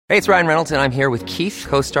Hey, it's Ryan Reynolds, and I'm here with Keith,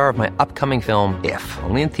 co-star of my upcoming film, If,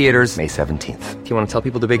 only in theaters May 17th. Do you want to tell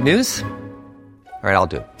people the big news? All right, I'll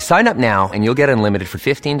do it. Sign up now and you'll get unlimited for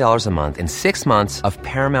 $15 a month and 6 months of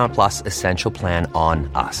Paramount Plus Essential Plan on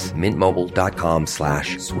us.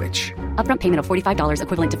 MintMobile.com/switch. Upfront payment of $45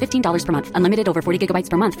 equivalent to $15 per month. Unlimited over 40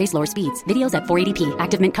 gigabytes per month. Face lower speeds. Videos at 480p.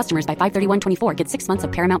 Active Mint customers by 531.24 get 6 months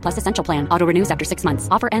of Paramount Plus Essential Plan. Auto renews after 6 months.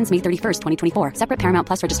 Offer ends May 31st, 2024. Separate Paramount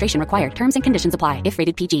Plus registration required. Terms and conditions apply if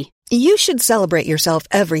rated PG. You should celebrate yourself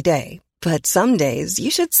every day. But some days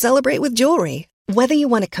you should celebrate with jewelry. Whether you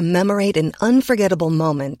want to commemorate an unforgettable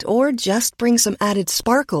moment or just bring some added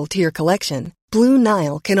sparkle to your collection, Blue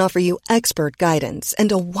Nile can offer you expert guidance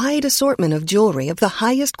and a wide assortment of jewelry of the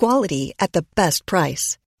highest quality at the best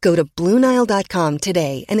price. Go to BlueNile.com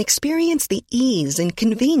today and experience the ease and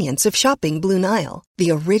convenience of shopping Blue Nile,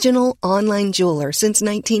 the original online jeweler since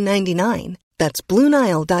 1999. That's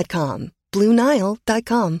BlueNile.com.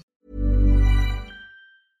 BlueNile.com.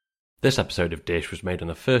 This episode of Dish was made on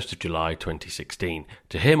the 1st of July 2016.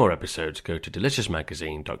 To hear more episodes, go to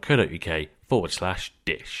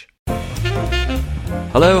deliciousmagazine.co.uk/dish.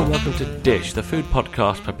 Hello and welcome to Dish, the food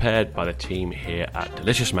podcast prepared by the team here at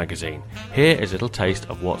Delicious Magazine. Here is a little taste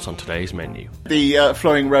of what's on today's menu. The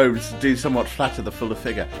flowing robes do somewhat flatter the fuller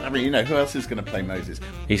figure. I mean, you know, who else is going to play Moses?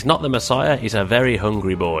 He's not the Messiah, he's a very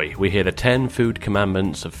hungry boy. We hear the 10 food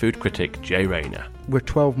commandments of food critic Rayner. We're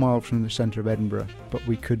 12 miles from the centre of Edinburgh, but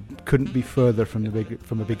we couldn't be further from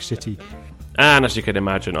a big city. And as you can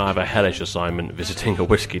imagine, I have a hellish assignment visiting a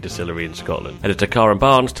whisky distillery in Scotland. Editor Karen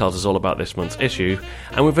Barnes tells us all about this month's issue,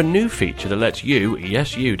 and with a new feature that lets you,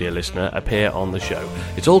 yes you dear listener, appear on the show.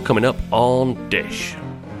 It's all coming up on Dish.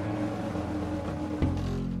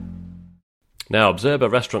 Now, Observer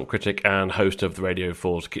restaurant critic and host of the Radio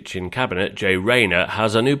 4's Kitchen Cabinet, Rayner,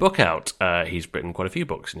 has a new book out. He's written quite a few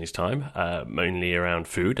books in his time, mainly around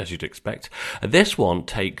food, as you'd expect. This one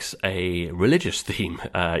takes a religious theme,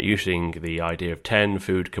 using the idea of 10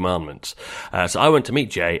 food commandments. So I went to meet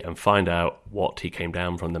Jay and find out what he came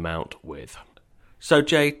down from the mount with. So,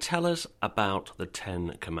 Jay, tell us about the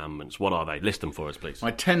 10 commandments. What are they? List them for us, please.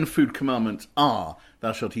 My 10 food commandments are: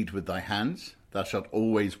 thou shalt eat with thy hands, thou shalt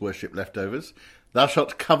always worship leftovers, thou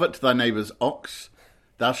shalt covet thy neighbour's ox,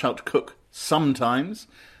 thou shalt cook sometimes,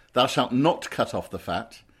 thou shalt not cut off the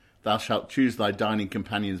fat, thou shalt choose thy dining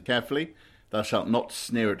companions carefully, thou shalt not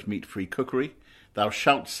sneer at meat-free cookery, thou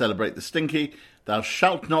shalt celebrate the stinky, thou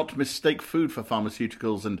shalt not mistake food for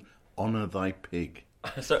pharmaceuticals, and honour thy pig.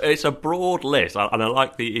 So it's a broad list, and I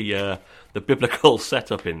like the biblical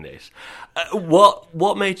setup in this.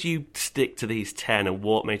 What made you stick to these 10, and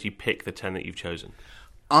what made you pick the 10 that you've chosen?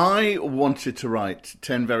 I wanted to write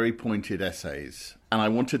 10 very pointed essays, and I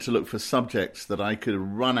wanted to look for subjects that I could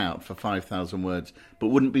run out for 5,000 words, but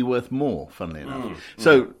wouldn't be worth more, funnily enough.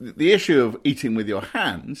 So the issue of eating with your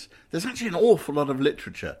hands, there's actually an awful lot of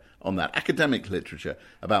literature on that, academic literature,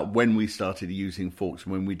 about when we started using forks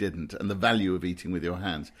and when we didn't, and the value of eating with your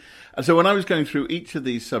hands. And so when I was going through each of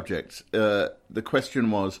these subjects, the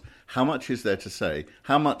question was, how much is there to say?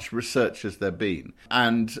 How much research has there been?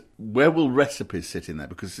 And where will recipes sit in there?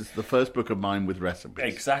 Because it's the first book of mine with recipes.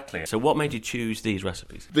 Exactly. So what made you choose these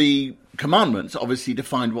recipes? The commandments obviously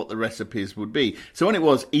defined what the recipes would be. So when it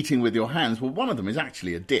was eating with your hands, well, one of them is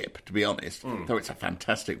actually a dip, to be honest, though it's a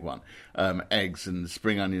fantastic one. Eggs and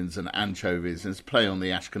spring onions and anchovies, and it's a play on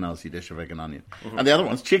the Ashkenazi dish of egg and onion. And the other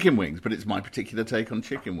one's chicken wings, but it's my particular take on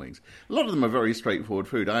chicken wings. A lot of them are very straightforward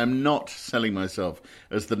food. I am not selling myself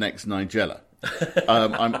as the next Nigella.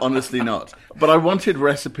 I'm honestly not. But I wanted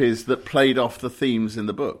recipes that played off the themes in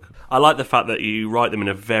the book. I like the fact that you write them in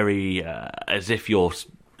a very, as if you're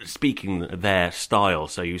speaking their style.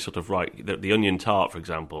 So you sort of write the onion tart, for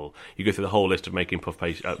example. You go through the whole list of making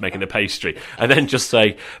making the pastry, and then just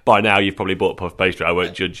say, by now you've probably bought puff pastry. I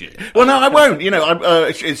won't judge you. Well, no, I won't. You know,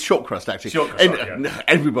 it's short crust actually. Short crust,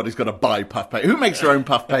 Everybody's got to buy puff pastry. Who makes their own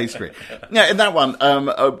puff pastry? Yeah, in that one,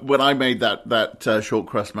 when I made that short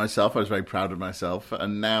crust myself, I was very proud of myself.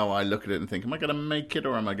 And now I look at it and think, am I going to make it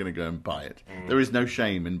or am I going to go and buy it? There is no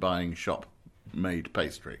shame in buying shop-made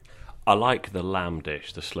pastry. I like the lamb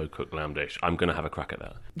dish, the slow-cooked lamb dish. I'm going to have a crack at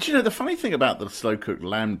that. Do you know, the funny thing about the slow-cooked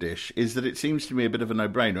lamb dish is that it seems to me a bit of a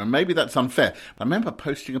no-brainer, and maybe that's unfair. I remember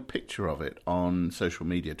posting a picture of it on social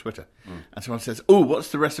media, Twitter, and someone says, "Oh,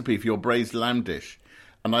 what's the recipe for your braised lamb dish?"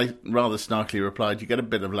 And I rather snarkily replied, you get a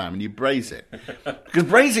bit of lamb and you braise it. Because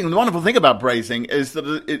braising, the wonderful thing about braising is that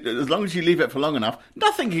as long as you leave it for long enough,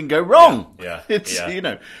 nothing can go wrong. You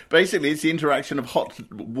know, basically it's the interaction of hot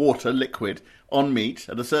water, liquid, on meat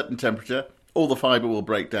at a certain temperature all the fibre will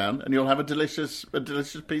break down, and you'll have a delicious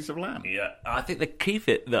piece of lamb. Yeah, I think the key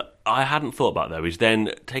bit that I hadn't thought about, though, is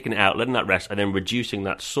then taking it out, letting that rest, and then reducing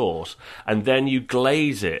that sauce, and then you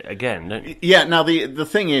glaze it again, don't you? Yeah, now the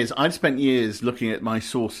thing is, I'd spent years looking at my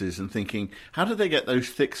sauces and thinking, how do they get those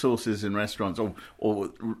thick sauces in restaurants,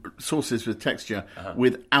 or sauces with texture,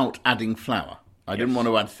 without adding flour? I didn't want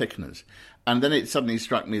to add thickeners. And then it suddenly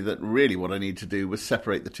struck me that really what I need to do was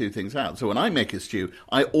separate the two things out. So when I make a stew,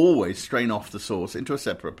 I always strain off the sauce into a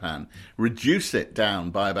separate pan, reduce it down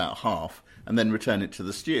by about half, and then return it to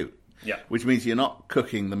the stew. Yeah. Which means you're not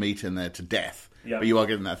cooking the meat in there to death, yeah, but you are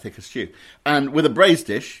getting that thicker stew. And with a braised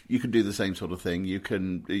dish, you can do the same sort of thing. You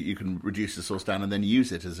can reduce the sauce down and then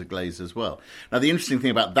use it as a glaze as well. Now, the interesting thing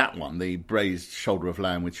about that one, the braised shoulder of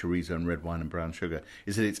lamb with chorizo and red wine and brown sugar,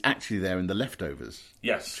 is that it's actually there in the leftovers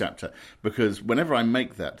chapter. Because whenever I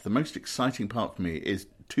make that, the most exciting part for me is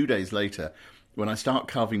 2 days later, when I start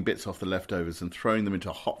carving bits off the leftovers and throwing them into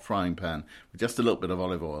a hot frying pan with just a little bit of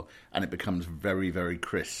olive oil, and it becomes very, very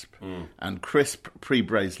crisp. And crisp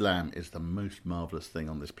pre-braised lamb is the most marvellous thing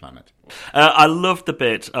on this planet. I love the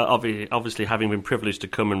bit, obviously having been privileged to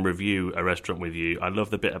come and review a restaurant with you, I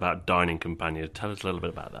love the bit about dining companions. Tell us a little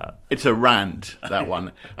bit about that. It's a rant, that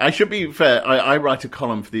one. I should be fair, I write a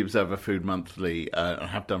column for the Observer Food Monthly, I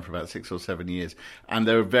have done for about 6 or 7 years, and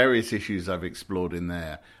there are various issues I've explored in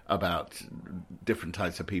there about different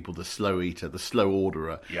types of people, the slow eater, the slow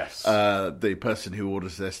orderer, the person who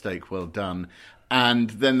orders their steak well done. And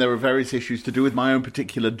then there are various issues to do with my own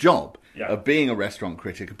particular job of being a restaurant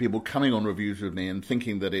critic, and people coming on reviews with me and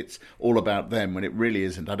thinking that it's all about them when it really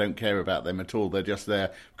isn't. I don't care about them at all. They're just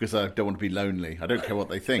there because I don't want to be lonely. I don't care what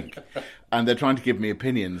they think. And they're trying to give me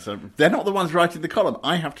opinions. They're not the ones writing the column.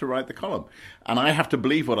 I have to write the column. And I have to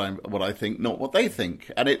believe what I think, not what they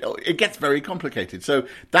think. And it gets very complicated. So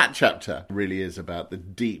that chapter really is about the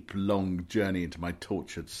deep, long journey into my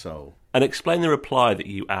tortured soul. And explain the reply that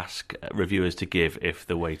you ask reviewers to give if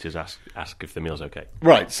the waiters ask if the meal's okay.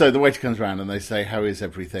 Right, so the waiter comes around and they say, how is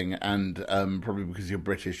everything? And probably because you're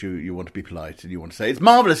British, you want to be polite and you want to say, it's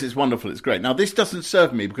marvellous, it's wonderful, it's great. Now, this doesn't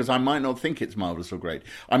serve me because I might not think it's marvellous or great.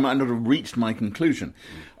 I might not have reached my conclusion.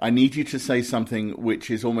 I need you to say something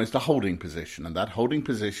which is almost a holding position, and that holding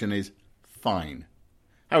position is fine.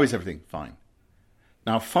 How is everything? Fine.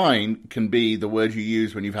 Now, fine can be the word you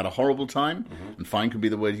use when you've had a horrible time, and fine can be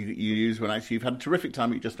the word you use when actually you've had a terrific time,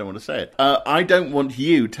 but you just don't want to say it. I don't want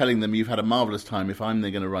you telling them you've had a marvellous time if I'm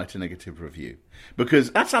then going to write a negative review. Because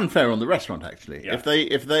that's unfair on the restaurant, actually. Yeah.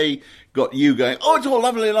 If they got you going, oh, it's all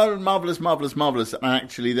lovely, marvellous, marvellous, marvellous, and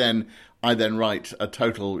actually I then write a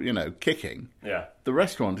total, kicking. Yeah. The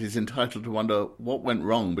restaurant is entitled to wonder what went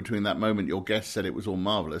wrong between that moment your guest said it was all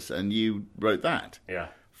marvellous and you wrote that. Yeah.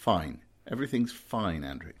 Fine. Everything's fine,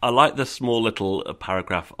 Andrew. I like the small little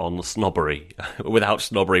paragraph on snobbery. Without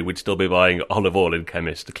snobbery, we'd still be buying olive oil in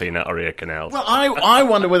chemists to clean out our ear canals. Well, I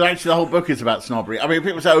wonder whether actually the whole book is about snobbery. I mean,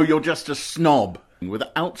 people say, oh, you're just a snob.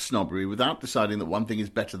 Without snobbery, without deciding that one thing is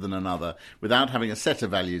better than another, without having a set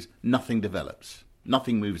of values, nothing develops.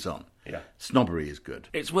 Nothing moves on. Yeah. Snobbery is good.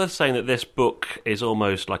 It's worth saying that this book is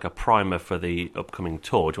almost like a primer for the upcoming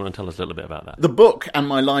tour. Do you want to tell us a little bit about that? The book and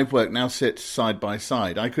my live work now sit side by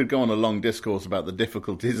side. I could go on a long discourse about the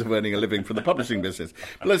difficulties of earning a living from the publishing business.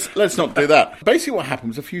 But let's not do that. Basically what happened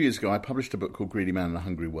was a few years ago I published a book called Greedy Man and a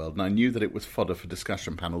Hungry World, and I knew that it was fodder for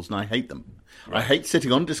discussion panels, and I hate them. Right. I hate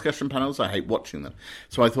sitting on discussion panels. I hate watching them.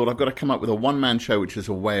 So I thought I've got to come up with a one-man show which is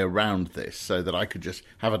a way around this so that I could just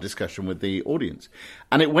have a discussion with the audience.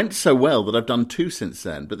 And it went so well that I've done 2 since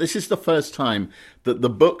then, but this is the first time that the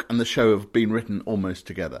book and the show have been written almost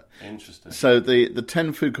together. Interesting. So the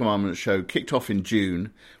 10 Food Commandments show kicked off in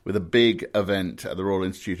June with a big event at the Royal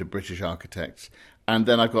Institute of British Architects, and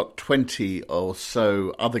then I've got 20 or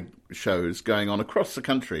so other shows going on across the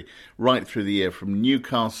country right through the year, from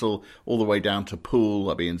Newcastle all the way down to Poole.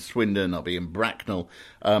 I'll be in Swindon, I'll be in Bracknell,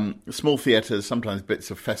 small theatres, sometimes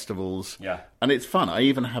bits of festivals. Yeah. And it's fun. I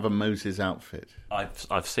even have a Moses outfit.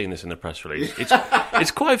 I've seen this in the press release.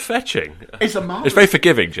 It's quite fetching. It's a marvelous. It's very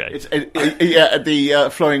forgiving, Jay. The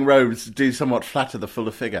flowing robes do somewhat flatter the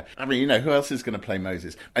fuller figure. I mean, who else is going to play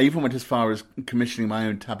Moses? I even went as far as commissioning my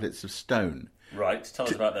own tablets of stone. Right, tell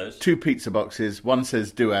us about those. 2 pizza boxes. One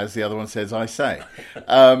says "do as," the other one says "I say."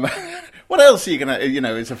 What else are you going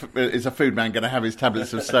to? Is a food man going to have his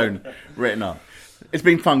tablets of stone written on? It's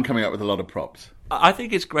been fun coming up with a lot of props. I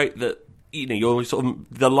think it's great that you're sort of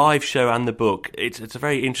the live show and the book. It's a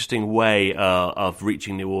very interesting way of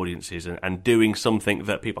reaching new audiences and doing something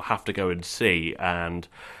that people have to go and see and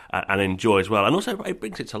enjoy as well. And also, it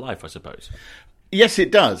brings it to life, I suppose. Yes,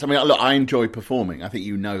 it does. I mean, look, I enjoy performing. I think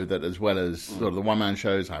you know that as well as sort of the one-man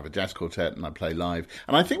shows. I have a jazz quartet and I play live.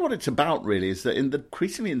 And I think what it's about really is that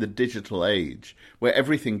increasingly in the digital age, where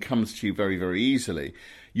everything comes to you very, very easily,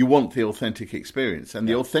 you want the authentic experience. And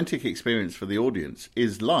the authentic experience for the audience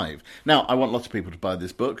is live. Now, I want lots of people to buy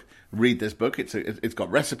this book, read this book. It's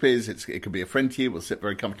got recipes. It could be a friend to you. Will sit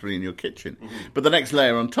very comfortably in your kitchen. Mm-hmm. But the next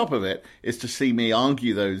layer on top of it is to see me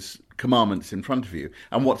argue those commandments in front of you.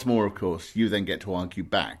 And what's more, of course, you then get to argue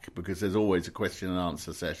back, because there's always a question and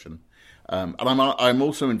answer session. And I'm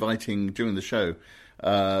also inviting, during the show,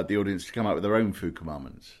 the audience to come up with their own food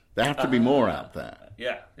commandments. There have to be more out there.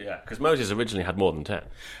 Yeah, because Moses originally had more than 10.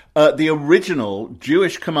 The original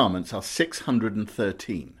Jewish commandments are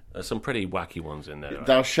 613. There's some pretty wacky ones in there. Right?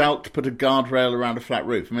 Thou shalt put a guardrail around a flat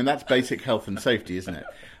roof. I mean, that's basic health and safety, isn't it?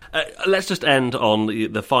 Let's just end on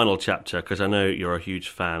the final chapter, because I know you're a huge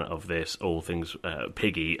fan of this, all things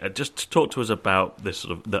piggy. Just talk to us about this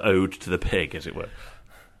sort of the ode to the pig, as it were.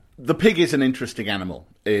 The pig is an interesting animal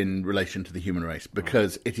in relation to the human race,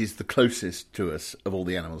 because it is the closest to us of all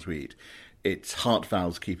the animals we eat. Its heart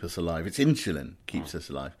valves keep us alive. Its insulin keeps us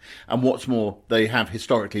alive. And what's more, they have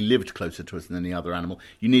historically lived closer to us than any other animal.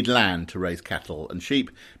 You need land to raise cattle and sheep,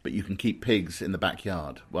 but you can keep pigs in the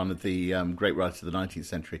backyard. One of the great writers of the 19th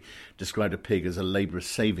century described a pig as a labourer's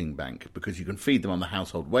saving bank, because you can feed them on the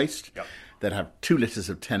household waste. Yep. They'd have 2 litres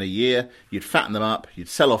of 10 a year. You'd fatten them up. You'd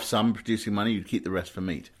sell off some, producing money. You'd keep the rest for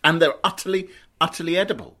meat. And they're utterly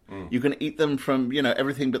edible. You can eat them from,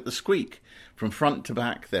 everything but the squeak. From front to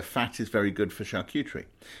back, their fat is very good for charcuterie.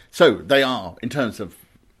 So they are, in terms of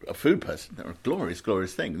a food person, they're a glorious,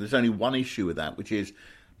 glorious thing. There's only one issue with that, which is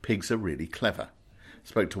pigs are really clever. I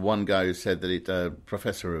spoke to one guy who said that a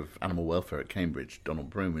professor of animal welfare at Cambridge,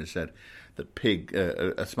 Donald Broom, has said that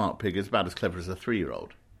a smart pig is about as clever as a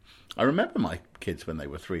 3-year-old. I remember my kids when they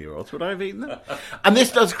were 3-year-olds. Would I have eaten them? And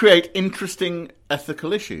this does create interesting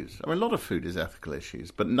ethical issues. I mean, a lot of food is ethical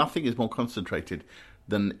issues, but nothing is more concentrated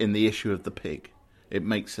than in the issue of the pig. It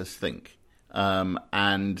makes us think.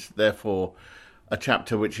 And therefore, a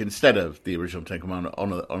chapter which, instead of the original Ten Commandments,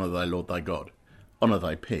 honour thy Lord thy God, honour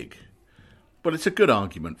thy pig. But it's a good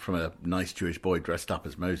argument from a nice Jewish boy dressed up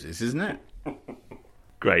as Moses, isn't it?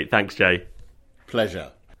 Great. Thanks, Jay.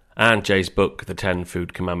 Pleasure. And Jay's book, The 10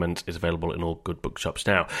 Food Commandments, is available in all good bookshops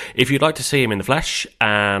now. If you'd like to see him in the flesh,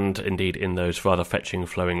 and indeed in those rather fetching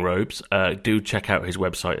flowing robes, do check out his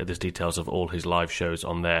website. There's details of all his live shows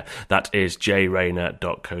on there. That is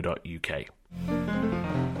jrayner.co.uk.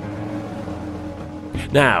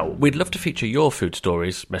 Now, we'd love to feature your food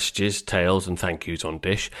stories, messages, tales and thank yous on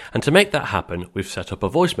Dish, and to make that happen, we've set up a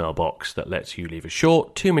voicemail box that lets you leave a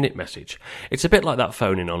short 2-minute message. It's a bit like that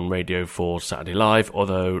phone-in on Radio 4's Saturday Live,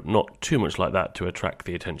 although not too much like that to attract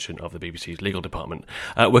the attention of the BBC's legal department.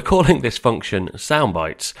 We're calling this function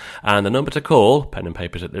Soundbites, and the number to call, pen and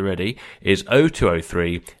papers at the ready, is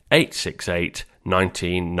 0203 868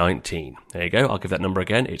 1919. There you go, I'll give that number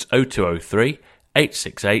again. It's 0203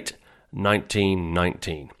 868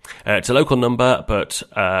 1919. It's a local number, but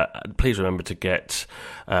please remember to get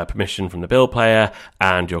permission from the bill player,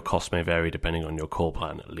 and your costs may vary depending on your call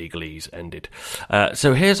plan. Legalese ended.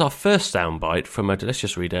 So here's our first soundbite from a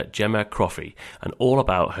delicious reader, Gemma Croffey, and all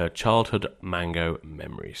about her childhood mango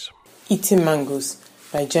memories. Eating Mangoes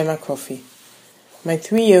by Gemma Croffey. My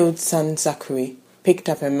 3-year-old son Zachary picked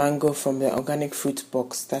up a mango from the organic fruit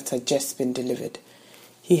box that had just been delivered.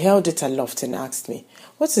 He held it aloft and asked me,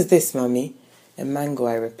 "What is this, Mummy?" "A mango,"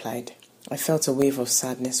 I replied. I felt a wave of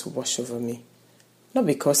sadness wash over me. Not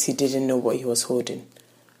because he didn't know what he was holding.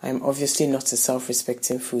 I am obviously not a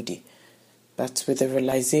self-respecting foodie, but with the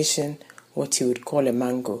realization what he would call a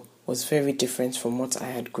mango was very different from what I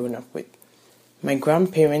had grown up with. My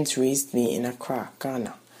grandparents raised me in Accra,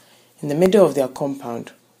 Ghana. In the middle of their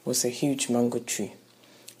compound was a huge mango tree.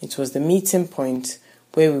 It was the meeting point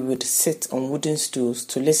where we would sit on wooden stools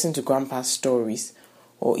to listen to Grandpa's stories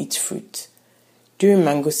or eat fruit. During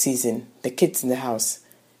mango season, the kids in the house,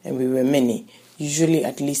 and we were many, usually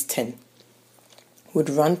at least 10, would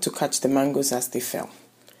run to catch the mangoes as they fell.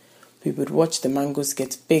 We would watch the mangoes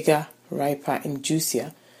get bigger, riper, and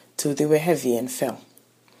juicier till they were heavy and fell.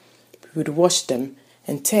 We would wash them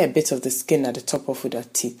and tear a bit of the skin at the top off with our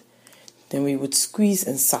teeth. Then we would squeeze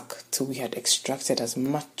and suck till we had extracted as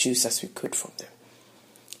much juice as we could from them.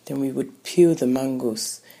 Then we would peel the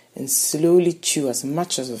mangoes and slowly chew as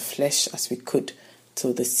much of the flesh as we could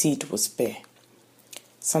till the seed was bare.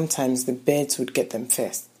 Sometimes the birds would get them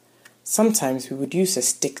first. Sometimes we would use a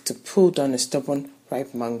stick to pull down a stubborn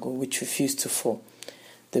ripe mango which refused to fall.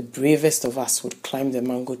 The bravest of us would climb the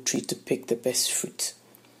mango tree to pick the best fruit.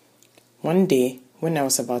 One day, when I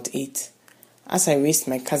was about 8, As I raced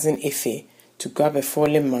my cousin ep4 to grab a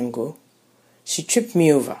fallen mango, she tripped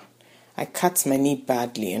me over. I cut my knee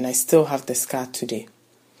badly and I still have the scar today.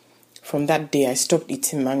 From that day, I stopped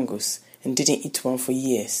eating mangoes and didn't eat one for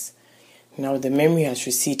years. Now the memory has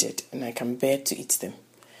receded and I can bear to eat them.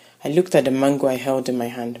 I looked at the mango I held in my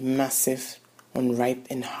hand, massive, unripe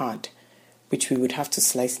and hard, which we would have to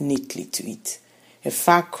slice neatly to eat. A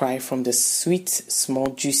far cry from the sweet, small,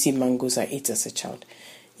 juicy mangoes I ate as a child.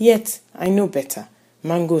 Yet, I know better.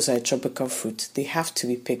 Mangoes are a tropical fruit. They have to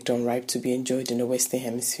be picked unripe to be enjoyed in the Western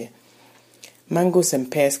Hemisphere. Mangoes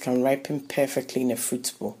and pears can ripen perfectly in a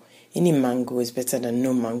fruit bowl. Any mango is better than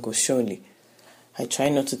no mango, surely. I try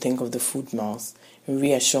not to think of the food miles and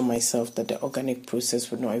reassure myself that the organic process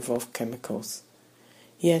would not involve chemicals.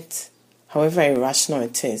 Yet, however irrational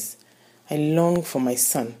it is, I long for my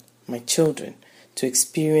son, my children, to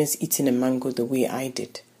experience eating a mango the way I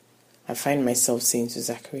did. I find myself saying to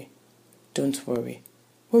Zachary, "Don't worry.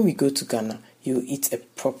 When we go to Ghana, you'll eat a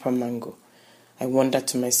proper mango." I wonder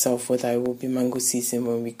to myself whether it will be mango season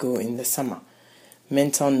when we go in the summer.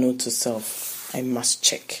 Mental note to self, I must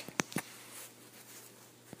check.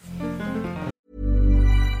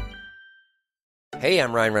 Hey,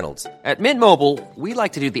 I'm Ryan Reynolds. At Mint Mobile, we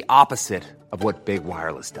like to do the opposite of what Big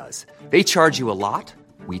Wireless does. They charge you a lot,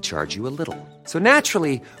 we charge you a little. So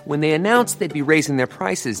naturally, when they announced they'd be raising their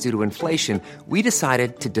prices due to inflation, we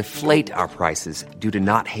decided to deflate our prices due to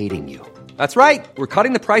not hating you. That's right. We're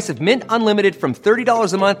cutting the price of Mint Unlimited from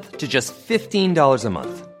 $30 a month to just $15 a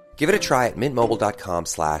month. Give it a try at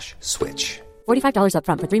mintmobile.com/switch. $45 up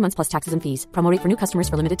front for 3 months plus taxes and fees. Promo rate for new customers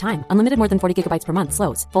for limited time. Unlimited more than 40 gigabytes per month.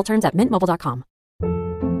 Slows full terms at mintmobile.com.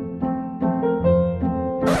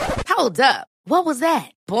 Hold up. What was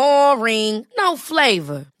that? Boring. No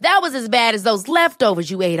flavor. That was as bad as those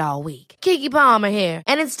leftovers you ate all week. Keke Palmer here.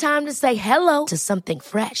 And it's time to say hello to something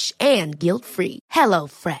fresh and guilt-free. Hello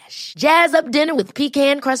Fresh. Jazz up dinner with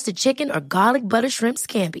pecan-crusted chicken or garlic butter shrimp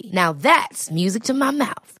scampi. Now that's music to my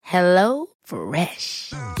mouth. Hello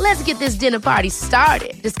Fresh. Let's get this dinner party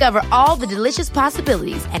started. Discover all the delicious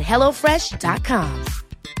possibilities at hellofresh.com.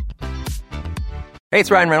 Hey, it's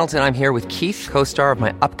Ryan Reynolds, and I'm here with Keith, co-star of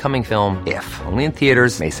my upcoming film, If, only in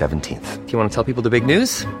theaters May 17th. Do you want to tell people the big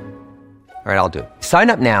news? All right, I'll do it. Sign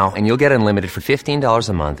up now and you'll get unlimited for $15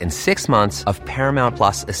 a month and 6 months of Paramount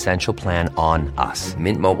Plus Essential Plan on us.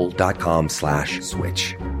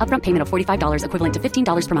 MintMobile.com/switch. Upfront payment of $45 equivalent to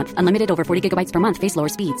 $15 per month. Unlimited over 40 gigabytes per month. Face lower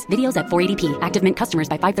speeds. Videos at 480p. Active Mint customers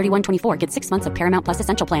by 531.24 get 6 months of Paramount Plus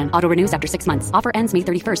Essential Plan. Auto renews after 6 months. Offer ends May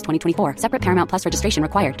 31st, 2024. Separate Paramount Plus registration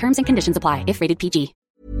required. Terms and conditions apply if rated PG.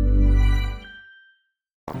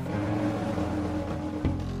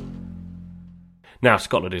 Now,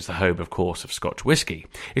 Scotland is the home, of course, of Scotch whisky.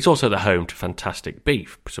 It's also the home to fantastic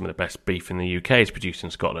beef. Some of the best beef in the UK is produced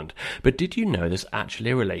in Scotland. But did you know there's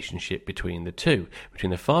actually a relationship between the two,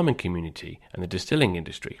 between the farming community and the distilling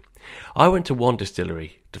industry? I went to one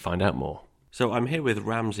distillery to find out more. So I'm here with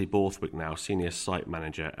Ramsay Borthwick now, Senior Site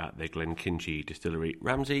Manager at the Glenkinchie Distillery.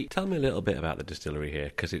 Ramsay, tell me a little bit about the distillery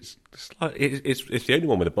here, because it's the only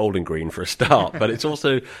one with a bowling green for a start, but it's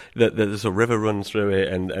also that there's a river runs through it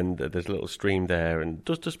and there's a little stream there, and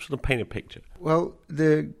just sort of paint a picture. Well,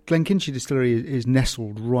 the Glenkinchie Distillery is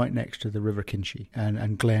nestled right next to the River Kinchie,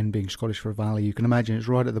 and Glen being Scottish for valley. You can imagine it's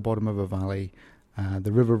right at the bottom of a valley.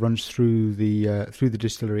 The river runs through the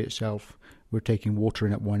distillery itself. We're taking water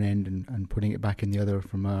in at one end and putting it back in the other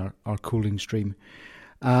from our cooling stream.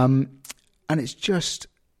 And it just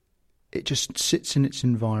sits in its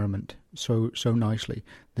environment so nicely.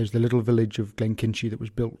 There's the little village of Glenkinchie that was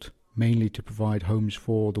built mainly to provide homes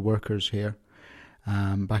for the workers here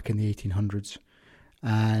back in the 1800s.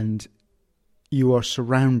 And you are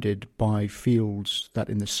surrounded by fields that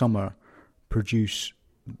in the summer produce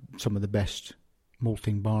some of the best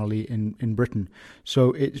malting barley in Britain.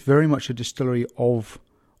 So it's very much a distillery of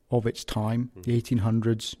its time, the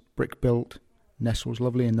 1800s, brick built, nestles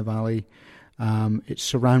lovely in the valley. It's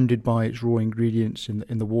surrounded by its raw ingredients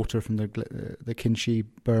in the water from the Kinchie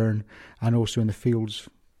burn, and also in the fields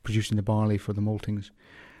producing the barley for the maltings.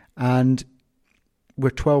 And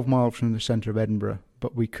we're 12 miles from the centre of Edinburgh,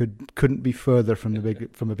 but we couldn't be further from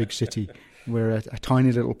a big city. We're a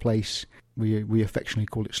tiny little place. We affectionately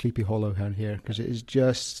call it Sleepy Hollow down here, because it is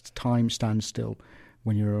just time stands still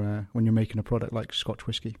when you're making a product like Scotch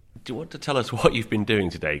whisky. Do you want to tell us what you've been doing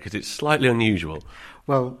today? Because it's slightly unusual.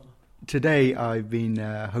 Well, today I've been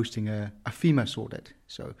hosting a FEMA audit.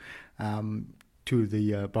 So two of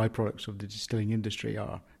the byproducts of the distilling industry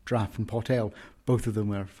are draft and pot ale. Both of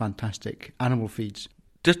them are fantastic animal feeds.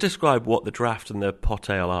 Just describe what the draft and the pot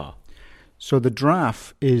ale are. So the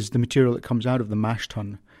draft is the material that comes out of the mash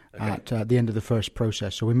tun, at the end of the first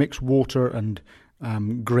process. So we mix water and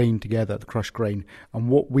grain together, the crushed grain, and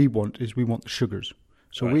what we want the sugars.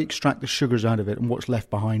 So we extract the sugars out of it, and what's left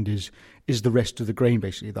behind is the rest of the grain,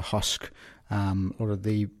 basically the husk, or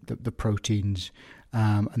the proteins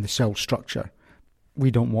and the cell structure. We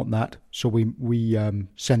don't want that, so we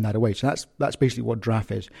send that away. So that's basically what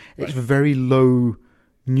draff is. It's very low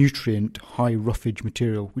nutrient, high roughage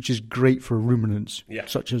material, which is great for ruminants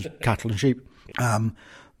such as cattle and sheep.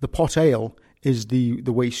 The pot ale is the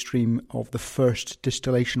waste stream of the first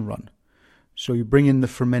distillation run. So you bring in the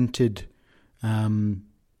fermented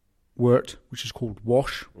wort, which is called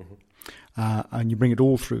wash, and you bring it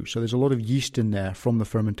all through. So there's a lot of yeast in there from the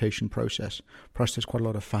fermentation process. Plus there's quite a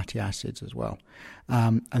lot of fatty acids as well.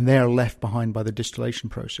 And they are left behind by the distillation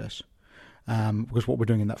process. Because what we're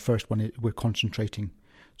doing in that first one is we're concentrating.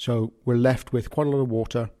 So we're left with quite a lot of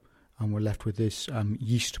water, and we're left with this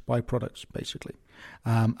yeast byproducts, basically.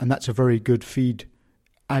 And that's a very good feed,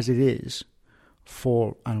 as it is,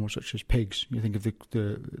 for animals such as pigs. You think of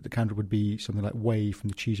the counter would be something like whey from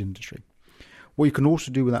the cheese industry. What you can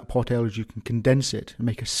also do with that pot ale is you can condense it and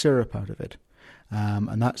make a syrup out of it.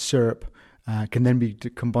 And that syrup can then be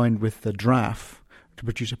combined with the draff to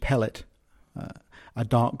produce a pellet, a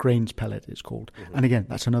dark grains pellet it's called. And again,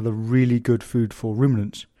 that's another really good food for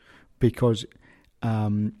ruminants, because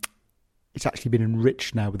it's actually been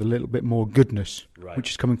enriched now with a little bit more goodness, which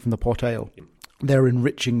is coming from the pot ale. They're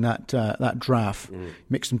enriching that draff,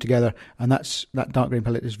 mix them together, and that dark grain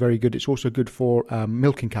pellet is very good. It's also good for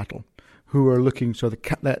milking cattle, who are looking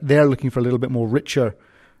they're looking for a little bit more richer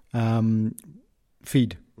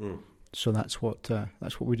feed. So that's what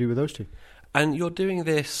we do with those two. And you're doing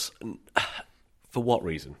this for what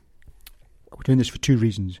reason? We're doing this for two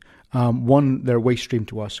reasons. One, they're a waste stream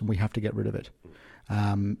to us, and we have to get rid of it.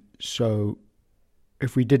 So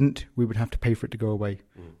if we didn't, we would have to pay for it to go away.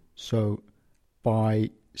 So by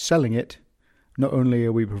selling it, not only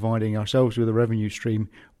are we providing ourselves with a revenue stream,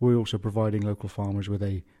 we're also providing local farmers with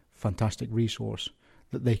a fantastic resource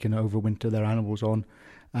that they can overwinter their animals on,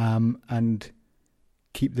 and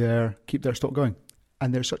keep their stock going.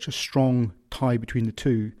 And there's such a strong tie between the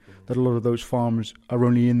two that a lot of those farmers are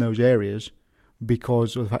only in those areas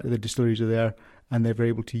because of the fact that the distilleries are there, and they're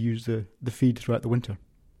able to use the feed throughout the winter.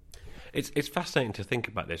 It's fascinating to think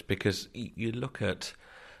about this, because you look at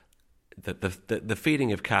the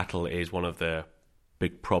feeding of cattle is one of the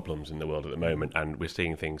big problems in the world at the moment, and we're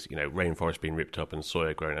seeing things, rainforest being ripped up and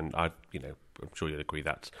soya grown, and I'm sure you'll agree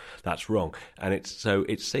that's wrong. And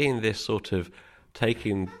it's seeing this sort of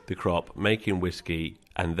taking the crop, making whiskey,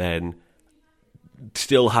 and then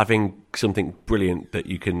still having something brilliant that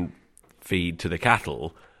you can feed to the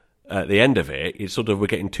cattle. At the end of it, it's sort of we're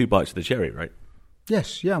getting two bites of the cherry, right?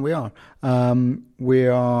 Yes, yeah, we are.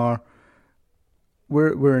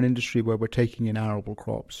 We're an industry where we're taking in arable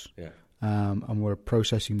crops, and we're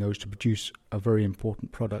processing those to produce a very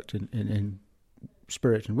important product in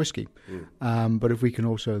spirit and whiskey. But if we can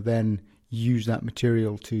also then use that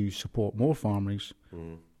material to support more farmers,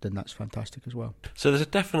 then that's fantastic as well. So there's a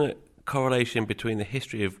definite correlation between the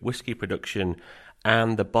history of whiskey production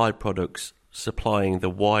and the byproducts supplying the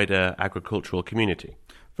wider agricultural community.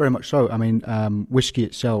 Very much so. I mean, whiskey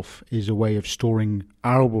itself is a way of storing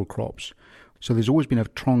arable crops. So there's always been a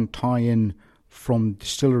strong tie-in from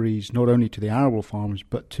distilleries, not only to the arable farms,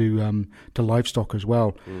 but to livestock as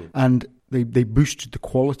well. And they boosted the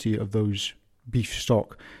quality of those beef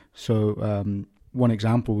stock. So one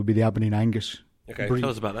example would be the Aberdeen Angus breed. Tell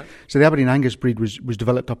us about that. So the Aberdeen Angus breed was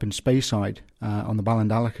developed up in Speyside on the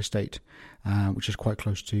Ballinalloch estate, which is quite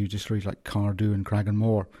close to distilleries like Cardew and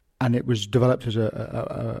Cragganmore. And it was developed as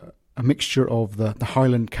a mixture of the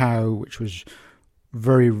Highland cow, which was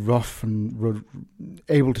very rough and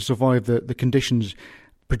able to survive the conditions,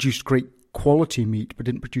 produced great quality meat but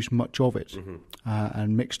didn't produce much of it,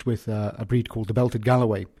 and mixed with a breed called the Belted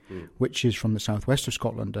Galloway, which is from the southwest of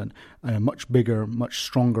Scotland, and a much bigger, much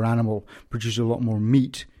stronger animal, produces a lot more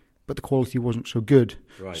meat, but the quality wasn't so good.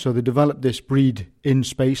 Right. So they developed this breed in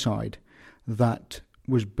Speyside that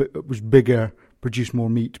was bigger, produced more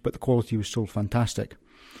meat, but the quality was still fantastic.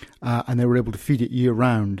 And they were able to feed it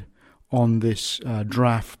year-round on this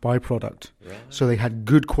draff byproduct. Right. So they had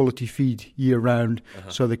good quality feed year-round,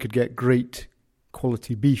 so they could get great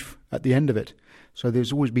quality beef at the end of it. So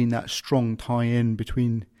there's always been that strong tie-in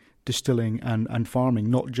between distilling and farming,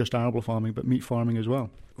 not just arable farming, but meat farming as well.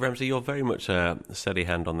 Ramsey, you're very much a steady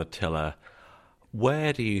hand on the tiller.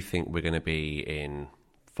 Where do you think we're going to be in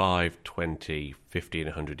 5, 20, 50, and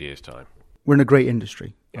 100 years' time? We're in a great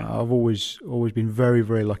industry. I've always been very,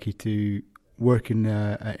 very lucky to work in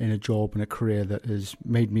a job and a career that has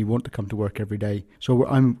made me want to come to work every day. So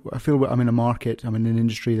I feel I'm in a market, I'm in an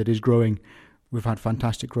industry that is growing. We've had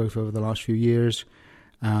fantastic growth over the last few years,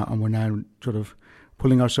 and we're now sort of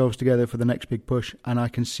pulling ourselves together for the next big push. And I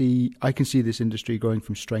can see this industry going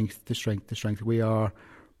from strength to strength to strength. We are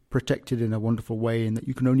protected in a wonderful way in that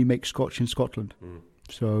you can only make Scotch in Scotland.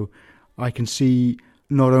 So I can see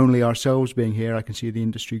not only ourselves being here, I can see the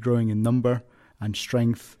industry growing in number and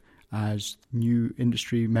strength as new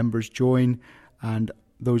industry members join, and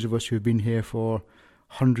those of us who have been here for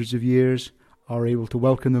hundreds of years are able to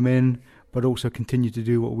welcome them in, but also continue to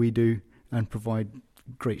do what we do and provide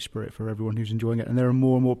great spirit for everyone who's enjoying it. And there are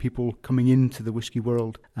more and more people coming into the whisky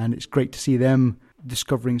world, and it's great to see them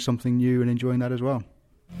discovering something new and enjoying that as well.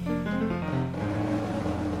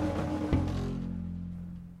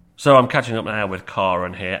 So I'm catching up now with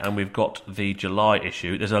Karen here, and we've got the July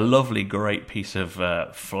issue. There's a lovely, great piece of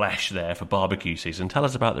flesh there for barbecue season. Tell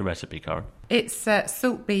us about the recipe, Karen. It's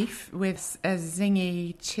salt beef with a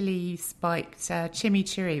zingy, chili-spiked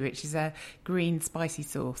chimichurri, which is a green spicy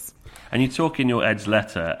sauce. And you talk in your Ed's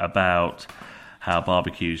letter about how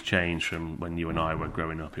barbecues changed from when you and I were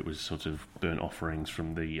growing up. It was sort of burnt offerings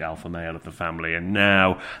from the alpha male of the family, and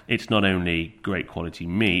now it's not only great quality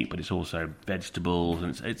meat, but it's also vegetables,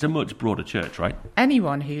 and it's a much broader church, right?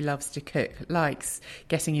 Anyone who loves to cook likes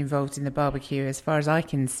getting involved in the barbecue, as far as I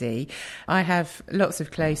can see. I have lots of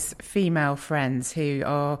close female friends who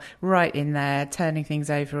are right in there, turning things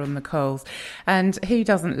over on the coals, and who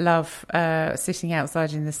doesn't love sitting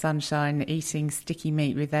outside in the sunshine, eating sticky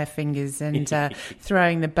meat with their fingers and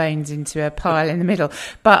throwing the bones into a pile in the middle.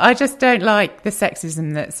 But I just don't like the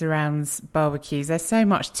sexism that surrounds barbecues. There's so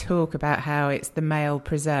much talk about how it's the male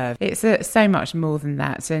preserve. It's so much more than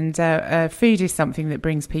that. And food is something that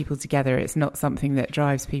brings people together. It's not something that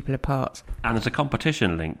drives people apart. And there's a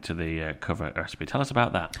competition linked to the cover recipe. Tell us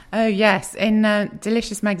about that. Oh, yes. In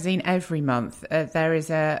Delicious magazine every month, there is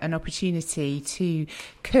an opportunity to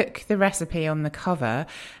cook the recipe on the cover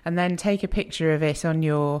and then take a picture of it on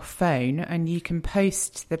your phone, and you can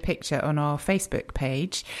post the picture on our Facebook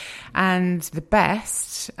page, and the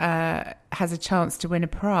best has a chance to win a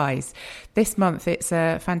prize. This month it's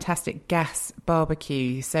a fantastic gas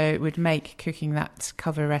barbecue, so it would make cooking that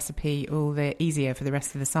cover recipe all the easier for the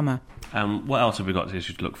rest of the summer. What else have we got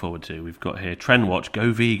to look forward to? We've got here Trend Watch,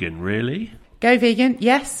 Go Vegan, really? Go vegan,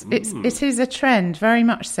 yes, it is a trend, very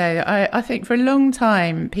much so. I think for a long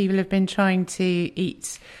time people have been trying to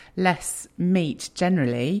eat less meat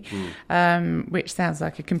generally, which sounds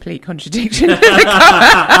like a complete contradiction.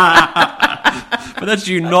 But that's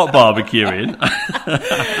you not barbecuing.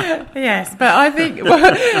 Yes, but I think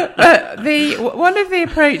one of the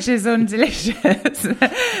approaches on Delicious,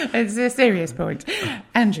 it's a serious point,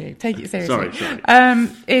 Andrew, take it seriously, sorry.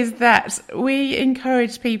 Is that we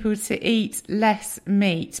encourage people to eat less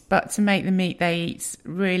meat, but to make the meat they eat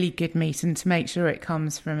really good meat, and to make sure it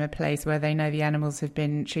comes from a place where they know the animals have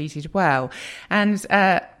been treated well. And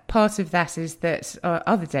part of that is that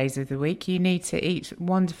other days of the week you need to eat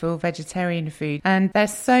wonderful vegetarian food, and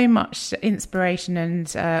there's so much inspiration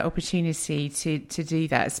and opportunity to do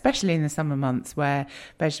that, especially in the summer months where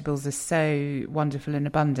vegetables are so wonderful and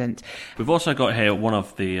abundant. We've also got here one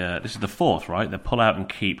of the this is the fourth, right, the Pull Out and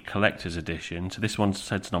Keep collector's edition. So this one's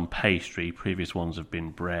centered on pastry. Previous ones have been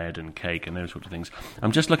bread and cake and those sorts of things.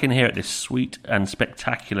 I'm just looking here at this sweet and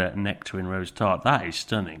spectacular nectarine rose tart. That is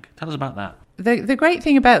stunning. Tell us about that. The great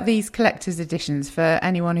thing about these collector's editions, for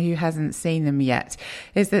anyone who hasn't seen them yet,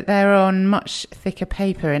 is that they're on much thicker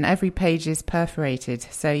paper, and every page is perforated,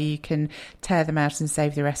 so you can tear them out and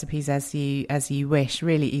save the recipes as you wish.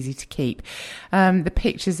 Really easy to keep. The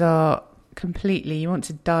pictures are completely, you want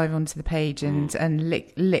to dive onto the page and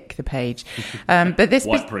lick the page. But this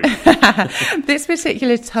this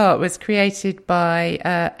particular tart was created by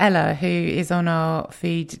Ella, who is on our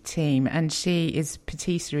food team, and she is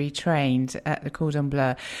patisserie trained at the Cordon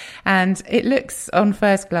Bleu. And it looks on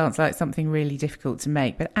first glance like something really difficult to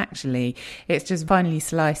make, but actually it's just finely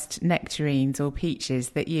sliced nectarines or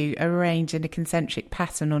peaches that you arrange in a concentric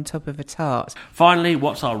pattern on top of a tart. Finally,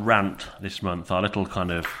 what's our rant this month? Our little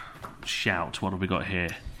kind of shout. What have we got here?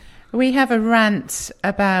 We have a rant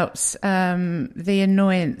about the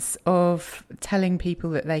annoyance of telling people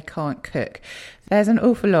that they can't cook. There's an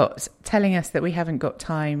awful lot telling us that we haven't got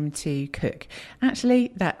time to cook.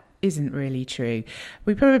 Actually, that isn't really true.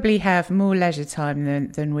 We probably have more leisure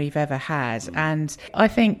time than we've ever had. And I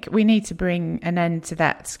think we need to bring an end to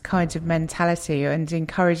that kind of mentality and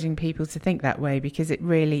encouraging people to think that way, because it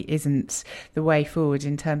really isn't the way forward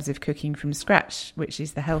in terms of cooking from scratch, which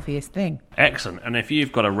is the healthiest thing. Excellent. And if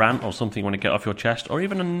you've got a rant or something you want to get off your chest, or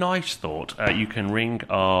even a nice thought, you can ring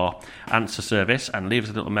our answer service and leave us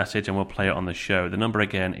a little message and we'll play it on the show. The number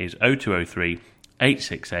again is 0203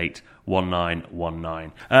 868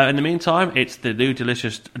 1919. In the meantime, it's the new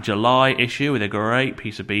delicious July issue with a great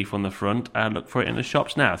piece of beef on the front, and look for it in the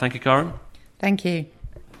shops now. Thank you, Karen. Thank you.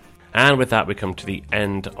 And with that, we come to the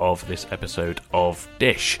end of this episode of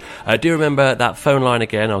Dish. Do remember that phone line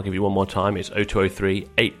again. I'll give you one more time. It's 0203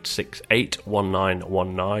 868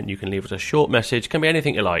 1919. You can leave us a short message. Can be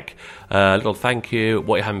anything you like. A little thank you,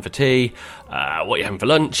 what you're having for tea, what you're having for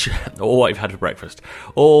lunch, or what you've had for breakfast,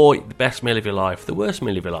 or the best meal of your life, the worst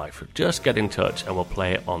meal of your life. Just get in touch and we'll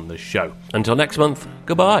play it on the show. Until next month,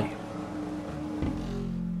 goodbye.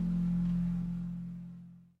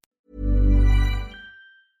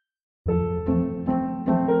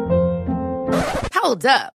 Hold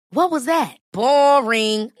up. What was that?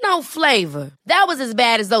 Boring. No flavor. That was as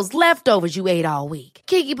bad as those leftovers you ate all week.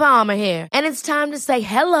 Keke Palmer here, and it's time to say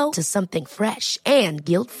hello to something fresh and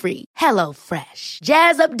guilt-free. Hello Fresh.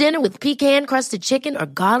 Jazz up dinner with pecan-crusted chicken or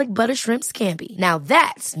garlic butter shrimp scampi. Now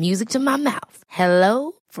that's music to my mouth.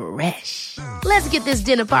 Hello Fresh. Let's get this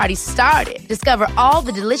dinner party started. Discover all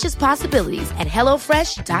the delicious possibilities at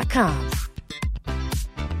HelloFresh.com.